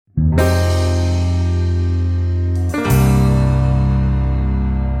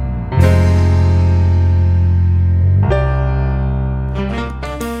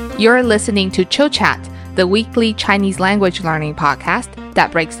You're listening to Chill Chat, the weekly Chinese language learning podcast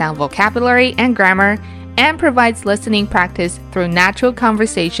that breaks down vocabulary and grammar and provides listening practice through natural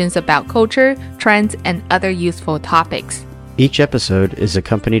conversations about culture, trends, and other useful topics. Each episode is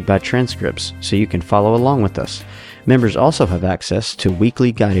accompanied by transcripts, so you can follow along with us. Members also have access to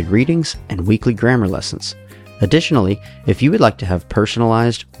weekly guided readings and weekly grammar lessons. Additionally, if you would like to have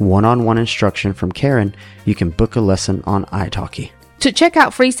personalized one-on-one instruction from Karen, you can book a lesson on italki. To check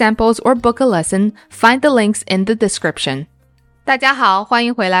out free samples or book a lesson, find the links in the description. 大家好，欢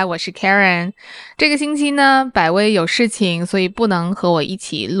迎回来，我是 Karen。这个星期呢，百威有事情，所以不能和我一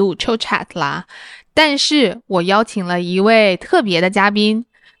起录 Chill Chat 啦。但是我邀请了一位特别的嘉宾，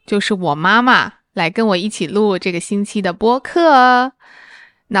就是我妈妈，来跟我一起录这个星期的播客。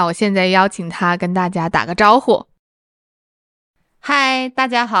那我现在邀请她跟大家打个招呼。嗨，大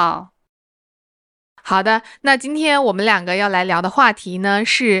家好。好的，那今天我们两个要来聊的话题呢，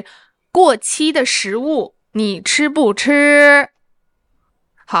是过期的食物，你吃不吃？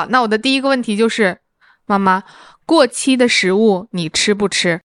好，那我的第一个问题就是，妈妈，过期的食物你吃不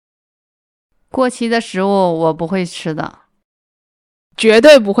吃？过期的食物我不会吃的。绝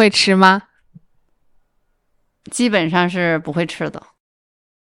对不会吃吗？基本上是不会吃的。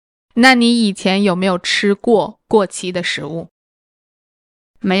那你以前有没有吃过过期的食物？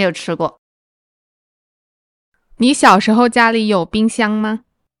没有吃过。你小时候家里有冰箱吗？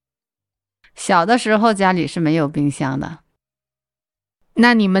小的时候家里是没有冰箱的。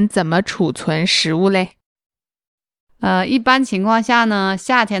那你们怎么储存食物嘞？一般情况下呢，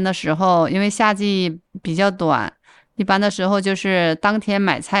夏天的时候，因为夏季比较短，一般的时候就是当天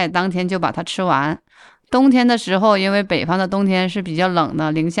买菜，当天就把它吃完。冬天的时候，因为北方的冬天是比较冷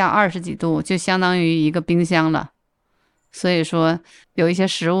的，零下20几度，就相当于一个冰箱了。所以说，有一些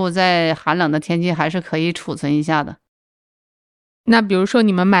食物在寒冷的天气还是可以储存一下的。那比如说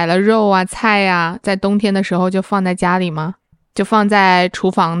你们买了肉啊、菜啊，在冬天的时候就放在家里吗？就放在厨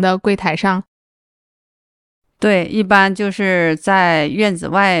房的柜台上？对，一般就是在院子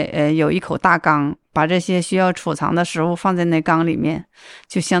外有一口大缸，把这些需要储藏的食物放在那缸里面，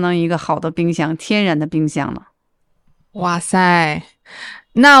就相当于一个好的冰箱，天然的冰箱了。哇塞，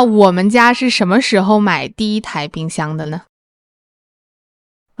那我们家是什么时候买第一台冰箱的呢？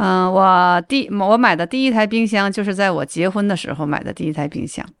我买的第一台冰箱就是在我结婚的时候买的第一台冰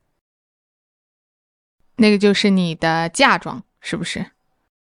箱。那个就是你的嫁妆，是不是？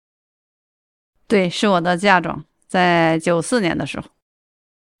对，是我的嫁妆，在94年的时候。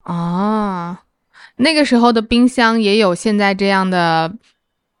哦，那个时候的冰箱也有现在这样的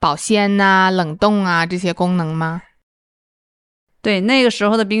保鲜啊、冷冻啊这些功能吗？对，那个时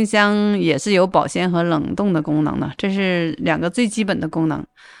候的冰箱也是有保鲜和冷冻的功能的，这是两个最基本的功能。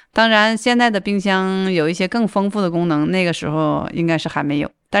当然，现在的冰箱有一些更丰富的功能，那个时候应该是还没有，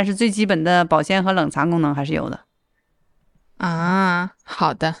但是最基本的保鲜和冷藏功能还是有的。啊，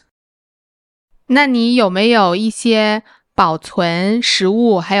好的。那你有没有一些保存食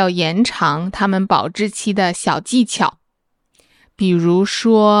物还有延长它们保质期的小技巧？比如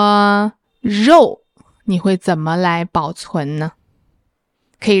说肉，你会怎么来保存呢？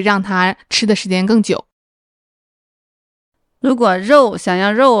可以让它吃的时间更久。如果想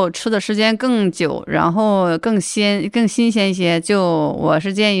让肉吃的时间更久，然后更新鲜一些，我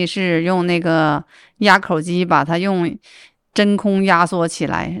是建议是用那个压口机把它用真空压缩起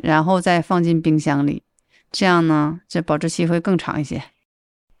来，然后再放进冰箱里，这样呢，这保质期会更长一些。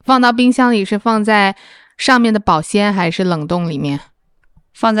放到冰箱里是放在上面的保鲜还是冷冻里面？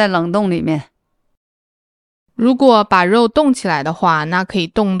放在冷冻里面。如果把肉冻起来的话，那可以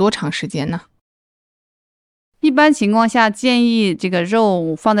冻多长时间呢？一般情况下建议这个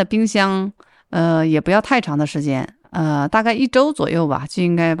肉放在冰箱也不要太长的时间，大概1周左右吧，就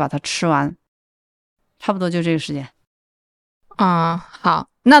应该把它吃完，差不多就这个时间。好，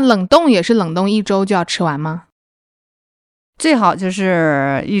那冷冻也是冷冻1周就要吃完吗？最好就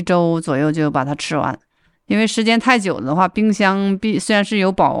是1周左右就把它吃完，因为时间太久的话，冰箱虽然是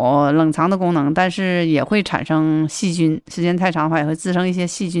有保冷藏的功能，但是也会产生细菌，时间太长的话也会滋生一些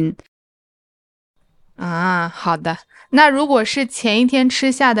细菌。好的。那如果是前一天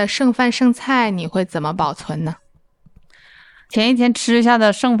吃下的剩饭剩菜，你会怎么保存呢？前一天吃下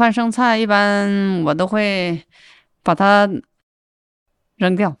的剩饭剩菜，一般我都会把它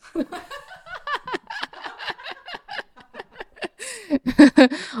扔掉。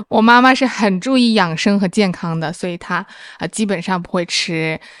我妈妈是很注意养生和健康的，所以她基本上不会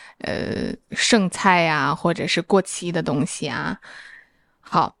吃剩菜啊，或者是过期的东西啊。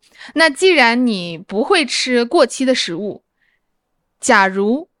好，那既然你不会吃过期的食物，假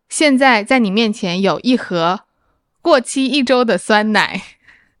如现在在你面前有一盒过期1周的酸奶，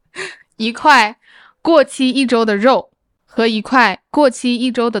一块过期1周的肉和一块过期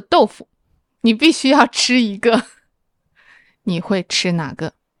1周的豆腐，你必须要吃一个，你会吃哪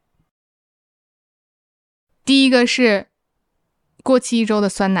个？第一个是过期1周的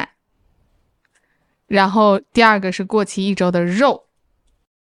酸奶，然后第二个是过期1周的肉，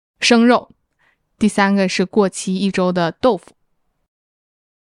生肉，第三个是过期1周的豆腐。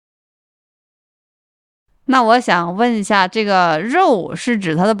那我想问一下，这个肉是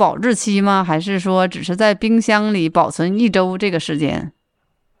指它的保质期吗？还是说只是在冰箱里保存1周这个时间？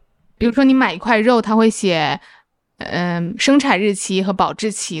比如说你买一块肉，它会写生产日期和保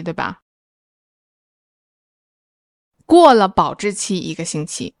质期，对吧？过了保质期1个星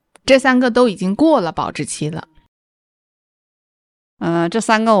期，这3个都已经过了保质期了。这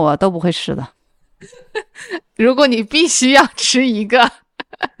3个我都不会吃的。如果你必须要吃一个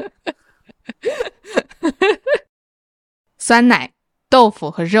酸奶、豆腐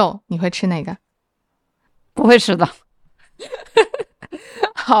和肉，你会吃哪个？不会吃的。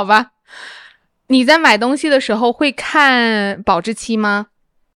好吧，你在买东西的时候会看保质期吗？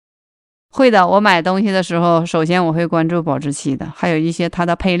会的，我买东西的时候，首先我会关注保质期的，还有一些它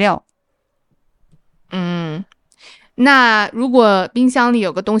的配料。那如果冰箱里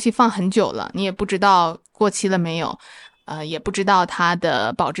有个东西放很久了，你也不知道过期了没有，也不知道它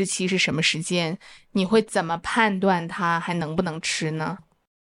的保质期是什么时间，你会怎么判断它还能不能吃呢？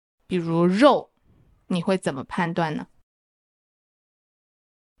比如肉，你会怎么判断呢？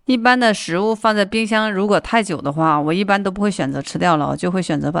一般的食物放在冰箱如果太久的话，我一般都不会选择吃掉了，我就会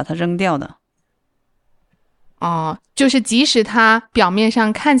选择把它扔掉的。就是即使它表面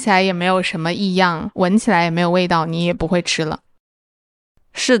上看起来也没有什么异样，闻起来也没有味道，你也不会吃了。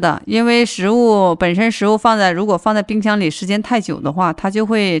是的，因为食物如果放在冰箱里时间太久的话，它就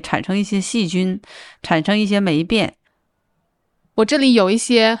会产生一些细菌，产生一些霉变。我这里有一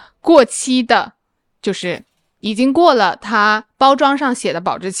些过期的，就是已经过了它包装上写的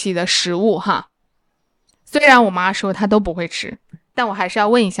保质期的食物哈。虽然我妈说她都不会吃，但我还是要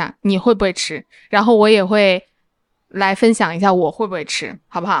问一下你会不会吃，然后我也会来分享一下我会不会吃，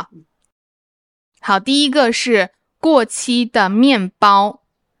好不好？好，第一个是过期的面包，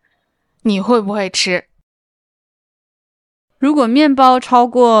你会不会吃？如果面包超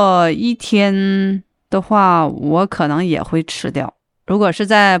过1天的话，我可能也会吃掉。如果是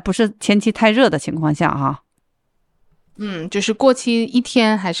在不是天气太热的情况下哈。就是过期1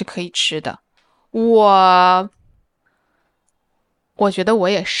天还是可以吃的。我觉得我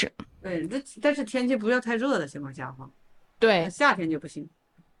也是。对，但是天气不要太热的情况下哈。对，夏天就不行。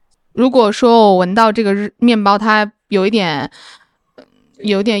如果说我闻到这个面包它有点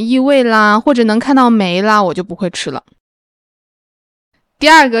异味啦，或者能看到霉啦，我就不会吃了。第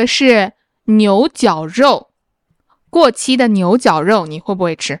二个是牛绞肉，过期的牛绞肉你会不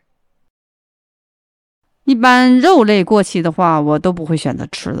会吃？一般肉类过期的话，我都不会选择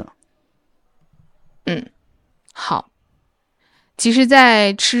吃的。好。其实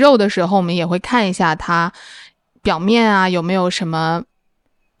在吃肉的时候，我们也会看一下它表面啊有没有什么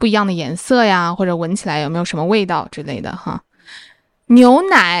不一样的颜色呀，或者闻起来有没有什么味道之类的哈。牛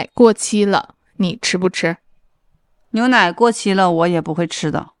奶过期了，你吃不吃？牛奶过期了，我也不会吃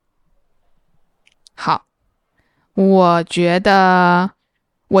的。好，我觉得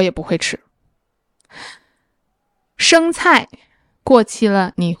我也不会吃。生菜过期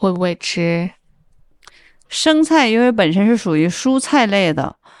了，你会不会吃？生菜因为本身是属于蔬菜类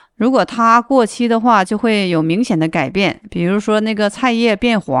的，如果它过期的话，就会有明显的改变，比如说那个菜叶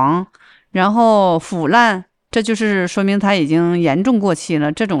变黄，然后腐烂，这就是说明它已经严重过期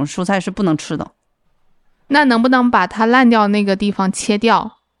了，这种蔬菜是不能吃的。那能不能把它烂掉那个地方切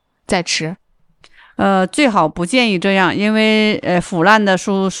掉再吃？最好不建议这样，因为腐烂的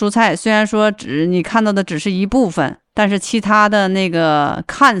蔬菜虽然说你看到的只是一部分，但是其他的那个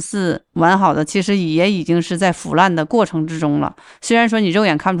看似完好的，其实也已经是在腐烂的过程之中了。虽然说你肉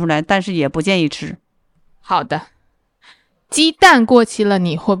眼看不出来，但是也不建议吃。好的。鸡蛋过期了，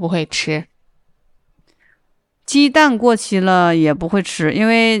你会不会吃？鸡蛋过期了也不会吃，因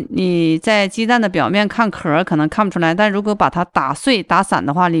为你在鸡蛋的表面看壳可能看不出来，但如果把它打碎打散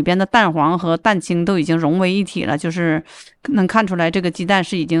的话，里边的蛋黄和蛋清都已经融为一体了，就是能看出来这个鸡蛋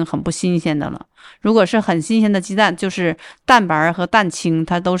是已经很不新鲜的了。如果是很新鲜的鸡蛋，就是蛋白和蛋清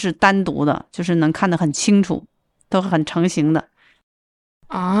它都是单独的，就是能看得很清楚，都很成型的。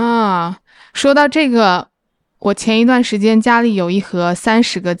说到这个，我前一段时间家里有一盒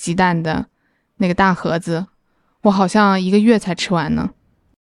30个鸡蛋的那个大盒子，我好像1个月才吃完呢。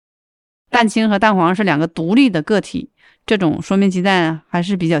蛋清和蛋黄是2个独立的个体，这种说明鸡蛋还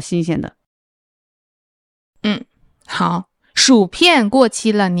是比较新鲜的。好，薯片过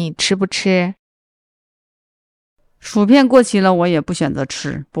期了，你吃不吃？薯片过期了，我也不选择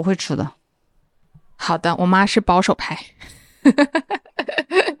吃，不会吃的。好的，我妈是保守派。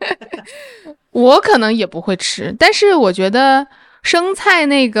我可能也不会吃，但是我觉得生菜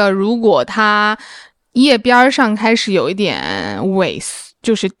那个，如果它叶边上开始有一点萎，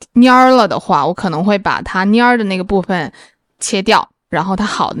就是蔫了的话，我可能会把它蔫的那个部分切掉，然后它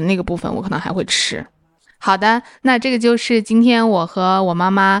好的那个部分我可能还会吃。好的，那这个就是今天我和我妈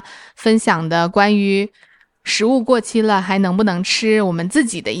妈分享的关于食物过期了还能不能吃，我们自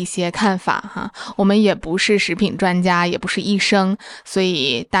己的一些看法哈。我们也不是食品专家，也不是医生，所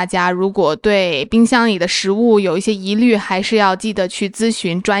以大家如果对冰箱里的食物有一些疑虑，还是要记得去咨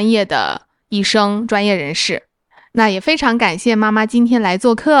询专业的医生、专业人士。那也非常感谢妈妈今天来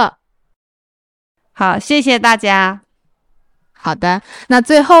做客。好，谢谢大家。好的，那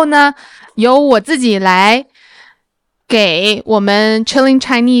最后呢，由我自己来给我们 Chilling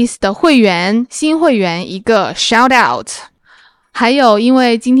Chinese 的会员、新会员一个 shout out。还有，因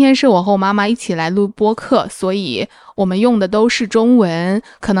为今天是我和我妈妈一起来录播客，所以我们用的都是中文，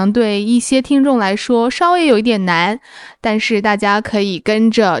可能对一些听众来说稍微有一点难，但是大家可以跟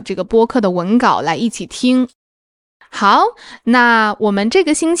着这个播客的文稿来一起听。好，那我们这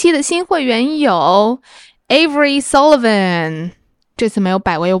个星期的新会员有 Avery Sullivan， 这次没有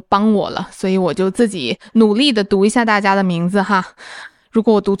百威又帮我了，所以我就自己努力的读一下大家的名字哈，如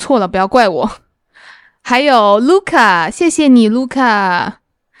果我读错了不要怪我。还有 Luca， 谢谢你 Luca。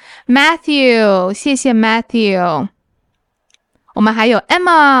 Matthew， 谢谢 Matthew。 我们还有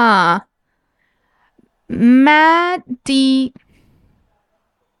Emma， Maddie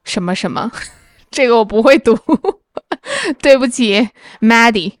什么什么这个我不会读对不起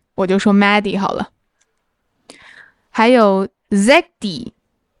Maddie， 我就说 Maddie 好了。还有 Zeddy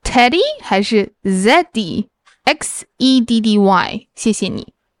Teddy 还是 Zeddy Xeddy， 谢谢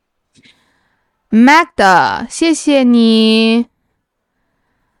你。Magda， 谢谢你。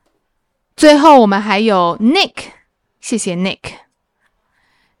最后我们还有 Nick， 谢谢 Nick。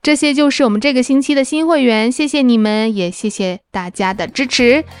 这些就是我们这个星期的新会员，谢谢你们，也谢谢大家的支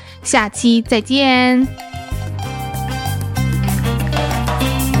持，下期再见。